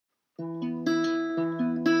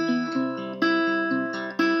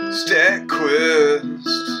StatQuest,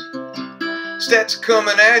 stats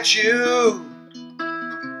coming at you.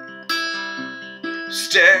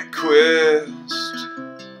 StatQuest,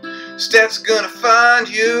 stats gonna find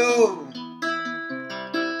you.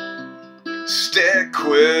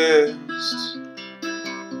 StatQuest,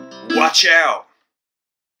 watch out.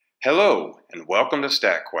 Hello and welcome to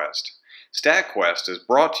StatQuest. StatQuest is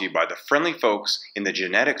brought to you by the friendly folks in the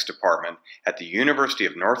genetics department at the University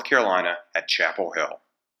of North Carolina at Chapel Hill.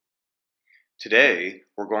 Today,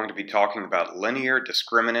 we're going to be talking about linear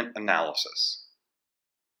discriminant analysis,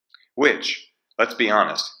 which, let's be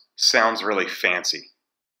honest, sounds really fancy.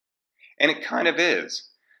 And it kind of is,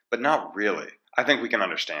 but not really. I think we can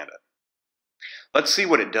understand it. Let's see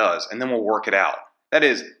what it does, and then we'll work it out. That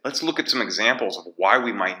is, let's look at some examples of why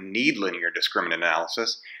we might need linear discriminant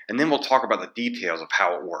analysis, and then we'll talk about the details of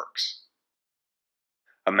how it works.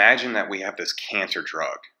 Imagine that we have this cancer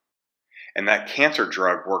drug, and that cancer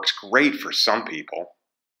drug works great for some people,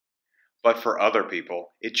 but for other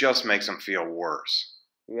people, it just makes them feel worse.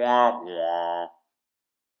 Wah, wah.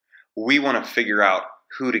 We want to figure out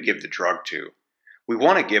who to give the drug to. We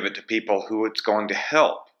want to give it to people who it's going to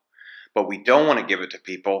help, but we don't want to give it to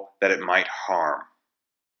people that it might harm.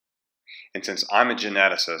 And since I'm a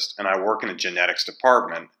geneticist and I work in a genetics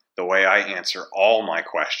department, the way I answer all my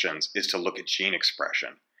questions is to look at gene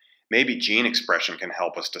expression. Maybe gene expression can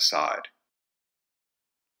help us decide.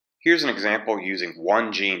 Here's an example using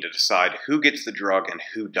one gene to decide who gets the drug and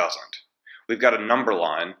who doesn't. We've got a number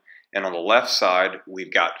line, and on the left side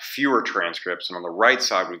we've got fewer transcripts, and on the right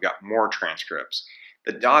side we've got more transcripts.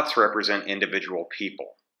 The dots represent individual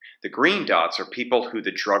people. The green dots are people who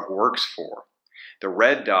the drug works for. The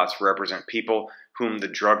red dots represent people whom the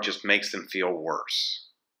drug just makes them feel worse.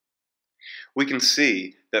 We can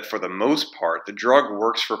see that for the most part, the drug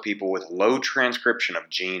works for people with low transcription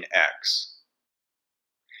of gene X.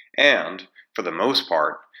 And, for the most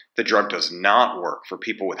part, the drug does not work for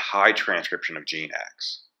people with high transcription of gene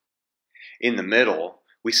X. In the middle,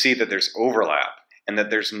 we see that there's overlap and that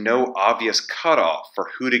there's no obvious cutoff for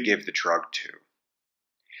who to give the drug to.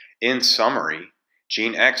 In summary,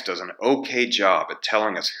 gene X does an okay job at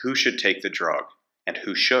telling us who should take the drug and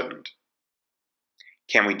who shouldn't.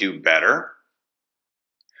 Can we do better?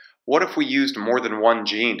 What if we used more than one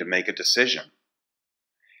gene to make a decision?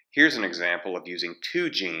 Here's an example of using two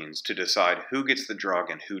genes to decide who gets the drug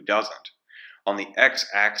and who doesn't. On the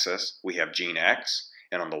x-axis, we have gene X,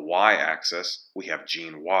 and on the y-axis, we have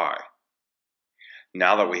gene Y.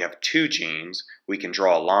 Now that we have two genes, we can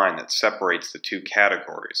draw a line that separates the two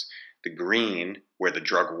categories, the green, where the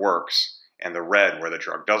drug works, and the red, where the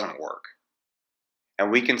drug doesn't work.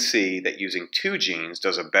 And we can see that using two genes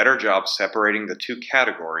does a better job separating the two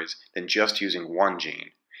categories than just using one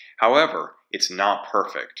gene. However, it's not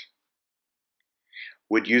perfect.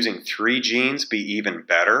 Would using three genes be even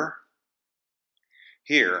better?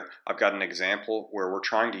 Here, I've got an example where we're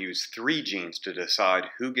trying to use three genes to decide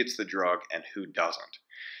who gets the drug and who doesn't.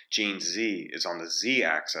 Gene Z is on the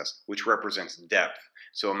Z-axis, which represents depth.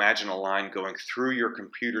 So imagine a line going through your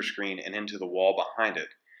computer screen and into the wall behind it.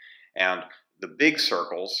 And the big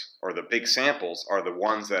circles, or the big samples, are the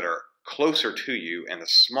ones that are closer to you, and the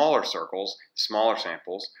smaller circles, smaller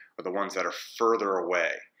samples, are the ones that are further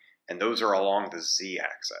away. And those are along the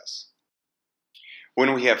Z-axis.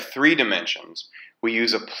 When we have three dimensions, we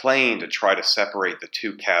use a plane to try to separate the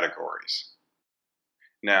two categories.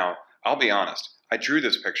 Now, I'll be honest, I drew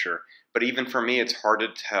this picture, but even for me it's hard to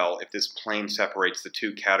tell if this plane separates the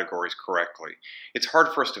two categories correctly. It's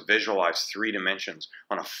hard for us to visualize three dimensions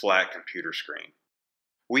on a flat computer screen.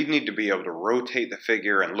 We need to be able to rotate the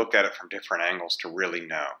figure and look at it from different angles to really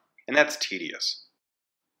know, and that's tedious.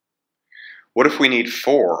 What if we need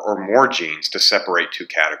 4 or more genes to separate two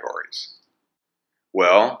categories?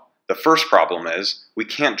 Well, the first problem is we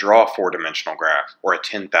can't draw a 4-dimensional graph or a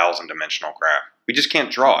 10,000-dimensional graph. We just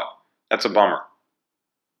can't draw it. That's a bummer.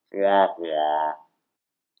 Wah, wah.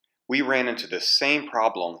 We ran into this same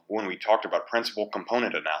problem when we talked about principal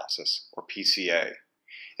component analysis, or PCA.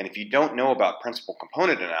 And if you don't know about principal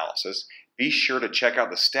component analysis, be sure to check out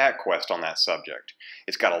the StatQuest on that subject.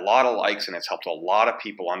 It's got a lot of likes and it's helped a lot of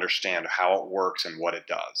people understand how it works and what it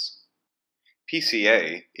does.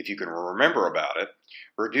 PCA, if you can remember about it,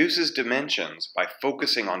 reduces dimensions by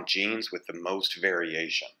focusing on genes with the most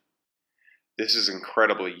variation. This is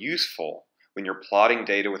incredibly useful when you're plotting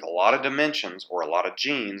data with a lot of dimensions or a lot of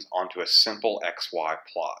genes onto a simple XY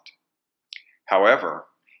plot. However,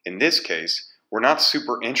 in this case, we're not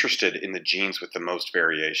super interested in the genes with the most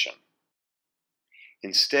variation.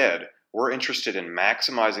 Instead, we're interested in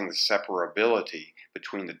maximizing the separability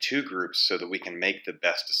between the two groups so that we can make the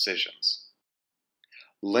best decisions.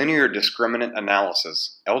 Linear discriminant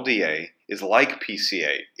analysis, LDA, is like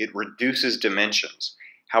PCA. It reduces dimensions.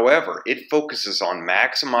 However, it focuses on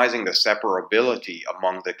maximizing the separability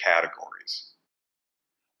among the categories.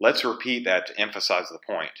 Let's repeat that to emphasize the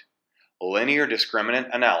point. Linear discriminant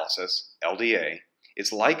analysis, LDA,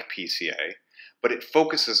 is like PCA, but it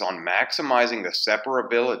focuses on maximizing the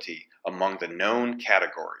separability among the known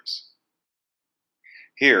categories.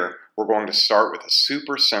 Here, we're going to start with a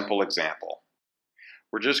super simple example.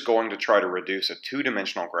 We're just going to try to reduce a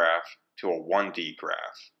two-dimensional graph to a 1D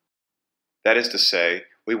graph. That is to say,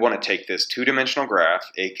 we want to take this two-dimensional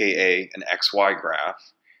graph, aka an XY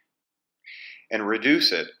graph, and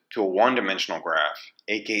reduce it to a one-dimensional graph,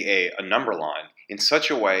 aka a number line, in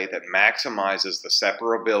such a way that maximizes the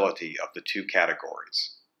separability of the two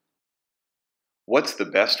categories. What's the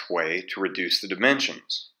best way to reduce the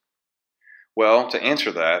dimensions? Well, to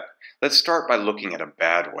answer that, let's start by looking at a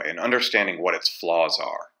bad way and understanding what its flaws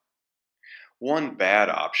are. One bad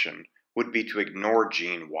option would be to ignore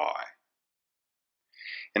gene Y.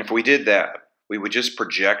 And if we did that, we would just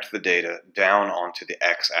project the data down onto the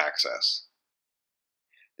x-axis.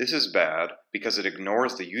 This is bad because it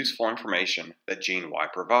ignores the useful information that gene Y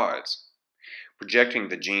provides. Projecting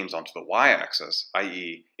the genes onto the y-axis,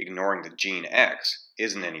 i.e. ignoring the gene X,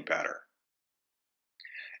 isn't any better.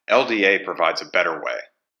 LDA provides a better way.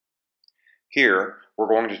 Here, we're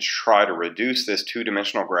going to try to reduce this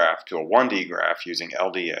two-dimensional graph to a 1D graph using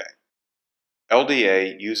LDA.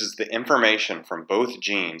 LDA uses the information from both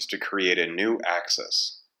genes to create a new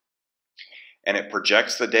axis. And it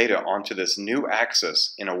projects the data onto this new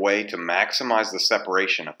axis in a way to maximize the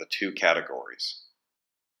separation of the two categories.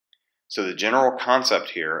 So the general concept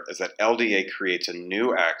here is that LDA creates a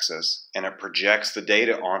new axis and it projects the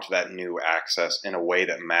data onto that new axis in a way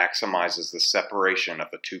that maximizes the separation of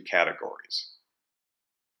the two categories.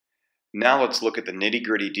 Now let's look at the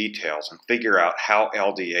nitty-gritty details and figure out how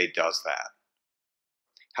LDA does that.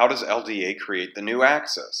 How does LDA create the new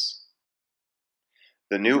axis?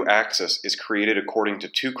 The new axis is created according to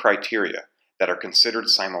two criteria that are considered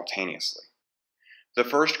simultaneously. The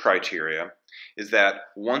first criteria is that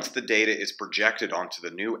once the data is projected onto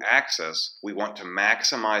the new axis, we want to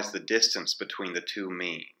maximize the distance between the two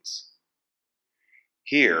means.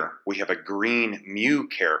 Here, we have a green mu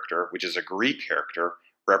character, which is a Greek character,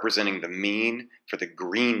 representing the mean for the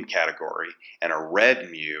green category, and a red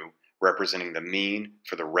mu representing the mean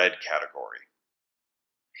for the red category.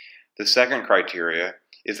 The second criteria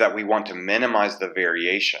is that we want to minimize the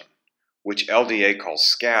variation, which LDA calls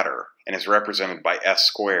scatter and is represented by S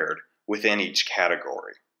squared within each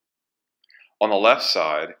category. On the left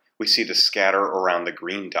side, we see the scatter around the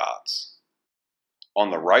green dots. On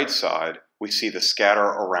the right side, we see the scatter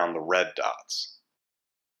around the red dots.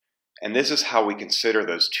 And this is how we consider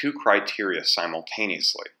those two criteria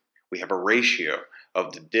simultaneously. We have a ratio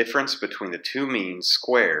of the difference between the two means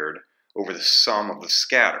squared over the sum of the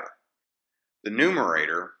scatter. The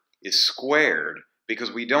numerator is squared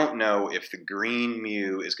because we don't know if the green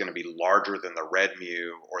mu is going to be larger than the red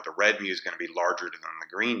mu or the red mu is going to be larger than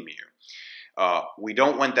the green mu. We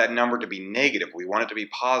don't want that number to be negative. We want it to be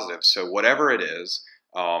positive. So whatever it is,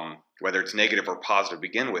 whether it's negative or positive to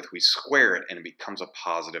begin with, we square it and it becomes a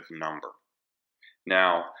positive number.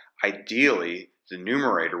 Now, ideally, the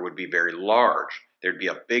numerator would be very large. There'd be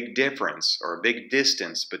a big difference or a big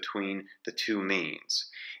distance between the two means.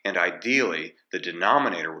 And ideally, the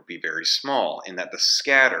denominator would be very small in that the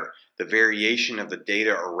scatter, the variation of the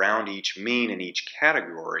data around each mean in each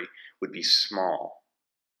category, would be small.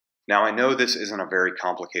 Now, I know this isn't a very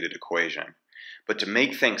complicated equation, but to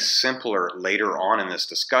make things simpler later on in this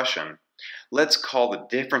discussion, let's call the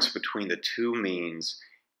difference between the two means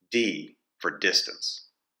d for distance.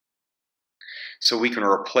 So we can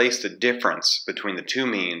replace the difference between the two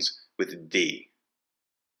means with d.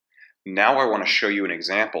 Now I want to show you an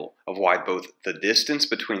example of why both the distance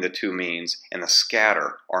between the two means and the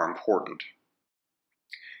scatter are important.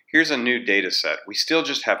 Here's a new data set. We still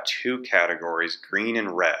just have two categories, green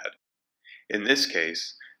and red. In this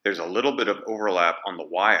case, there's a little bit of overlap on the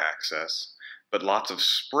y-axis, but lots of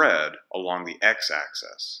spread along the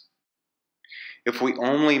x-axis. If we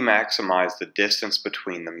only maximize the distance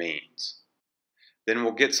between the means, then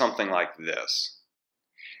we'll get something like this.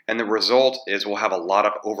 And the result is we'll have a lot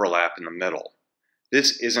of overlap in the middle.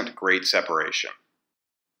 This isn't great separation.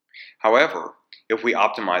 However, if we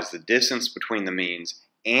optimize the distance between the means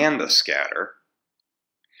and the scatter,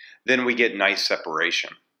 then we get nice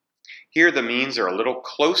separation. Here the means are a little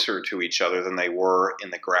closer to each other than they were in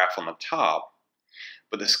the graph on the top,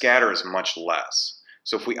 but the scatter is much less.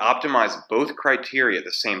 So if we optimize both criteria at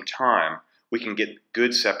the same time, we can get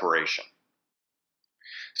good separation.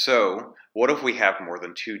 So, what if we have more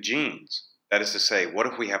than two genes? That is to say, what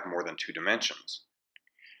if we have more than two dimensions?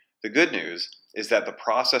 The good news is that the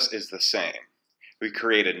process is the same. We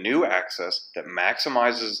create a new axis that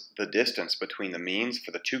maximizes the distance between the means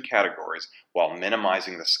for the two categories while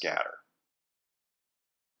minimizing the scatter.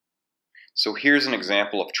 So here's an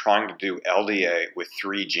example of trying to do LDA with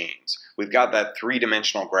three genes. We've got that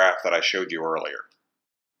three-dimensional graph that I showed you earlier.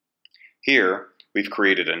 Here, we've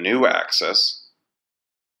created a new axis,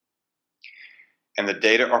 and the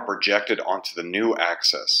data are projected onto the new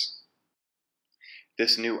axis.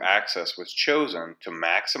 This new axis was chosen to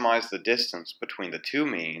maximize the distance between the two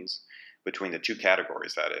means, between the two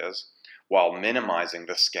categories that is, while minimizing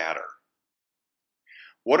the scatter.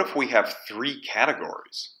 What if we have three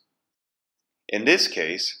categories? In this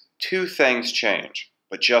case, two things change,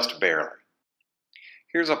 but just barely.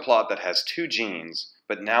 Here's a plot that has two genes,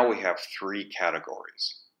 but now we have three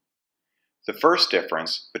categories. The first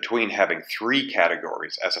difference between having three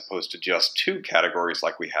categories as opposed to just two categories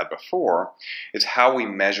like we had before is how we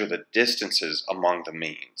measure the distances among the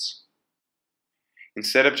means.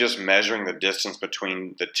 Instead of just measuring the distance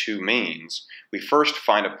between the two means, we first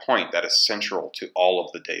find a point that is central to all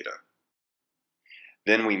of the data.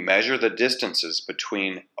 Then we measure the distances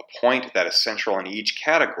between a point that is central in each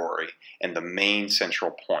category and the main central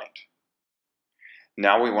point.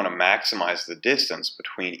 Now we want to maximize the distance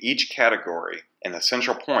between each category and the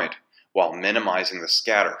central point while minimizing the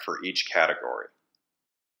scatter for each category.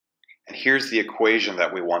 And here's the equation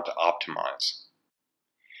that we want to optimize.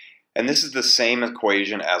 And this is the same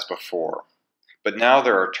equation as before, but now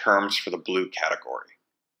there are terms for the blue category.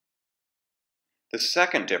 The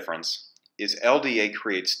second difference is LDA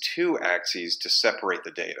creates two axes to separate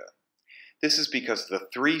the data. This is because the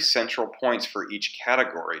three central points for each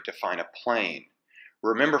category define a plane.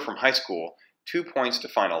 Remember from high school, 2 points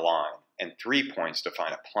define a line and 3 points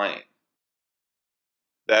define a plane.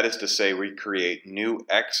 That is to say, we create new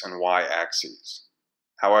x and y axes.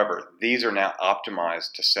 However, these are now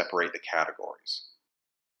optimized to separate the categories.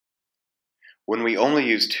 When we only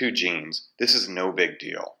use two genes, this is no big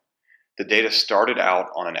deal. The data started out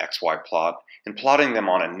on an XY plot, and plotting them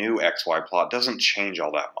on a new XY plot doesn't change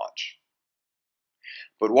all that much.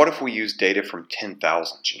 But what if we use data from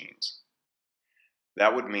 10,000 genes?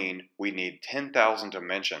 That would mean we need 10,000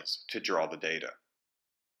 dimensions to draw the data.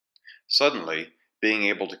 Suddenly, being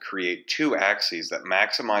able to create two axes that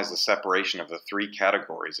maximize the separation of the three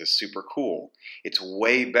categories is super cool. It's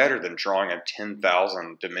way better than drawing a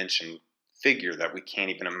 10,000 dimension figure that we can't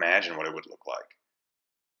even imagine what it would look like.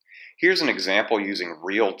 Here's an example using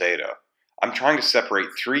real data. I'm trying to separate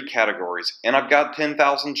three categories and I've got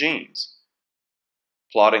 10,000 genes.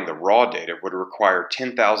 Plotting the raw data would require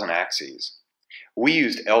 10,000 axes. We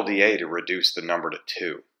used LDA to reduce the number to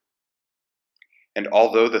 2. And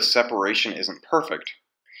although the separation isn't perfect,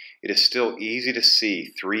 it is still easy to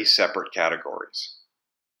see three separate categories.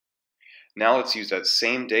 Now let's use that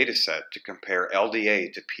same data set to compare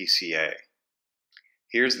LDA to PCA.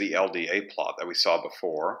 Here's the LDA plot that we saw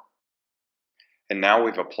before, and now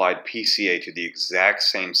we've applied PCA to the exact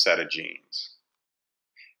same set of genes.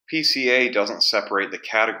 PCA doesn't separate the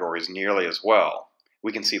categories nearly as well.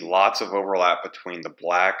 We can see lots of overlap between the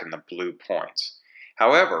black and the blue points.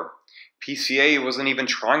 However, PCA wasn't even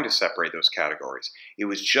trying to separate those categories. It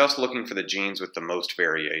was just looking for the genes with the most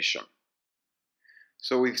variation.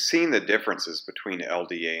 So we've seen the differences between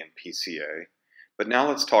LDA and PCA, but now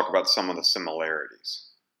let's talk about some of the similarities.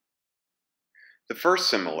 The first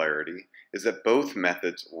similarity is that both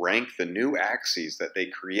methods rank the new axes that they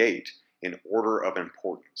create in order of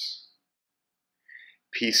importance.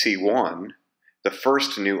 PC1, the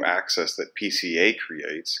first new axis that PCA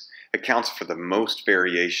creates, accounts for the most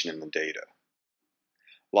variation in the data.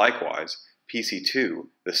 Likewise, PC2,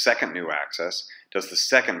 the second new axis, does the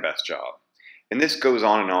second best job, and this goes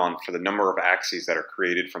on and on for the number of axes that are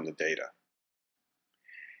created from the data.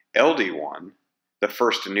 LD1, the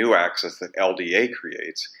first new axis that LDA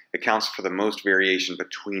creates, accounts for the most variation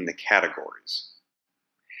between the categories.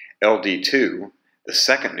 LD2, the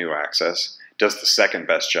second new axis, does the second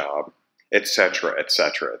best job, etc.,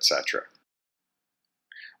 etc., etc.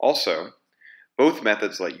 Also, both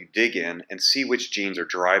methods let you dig in and see which genes are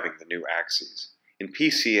driving the new axes. In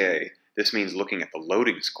PCA, this means looking at the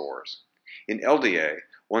loading scores. In LDA,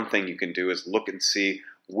 one thing you can do is look and see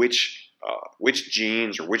which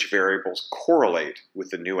genes or which variables correlate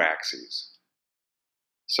with the new axes.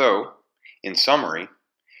 So, in summary,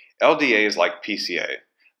 LDA is like PCA.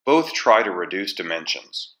 Both try to reduce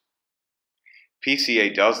dimensions.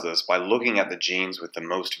 PCA does this by looking at the genes with the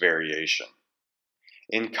most variation.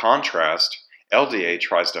 In contrast, LDA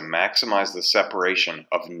tries to maximize the separation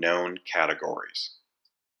of known categories.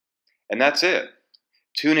 And that's it.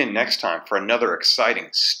 Tune in next time for another exciting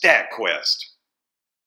StatQuest.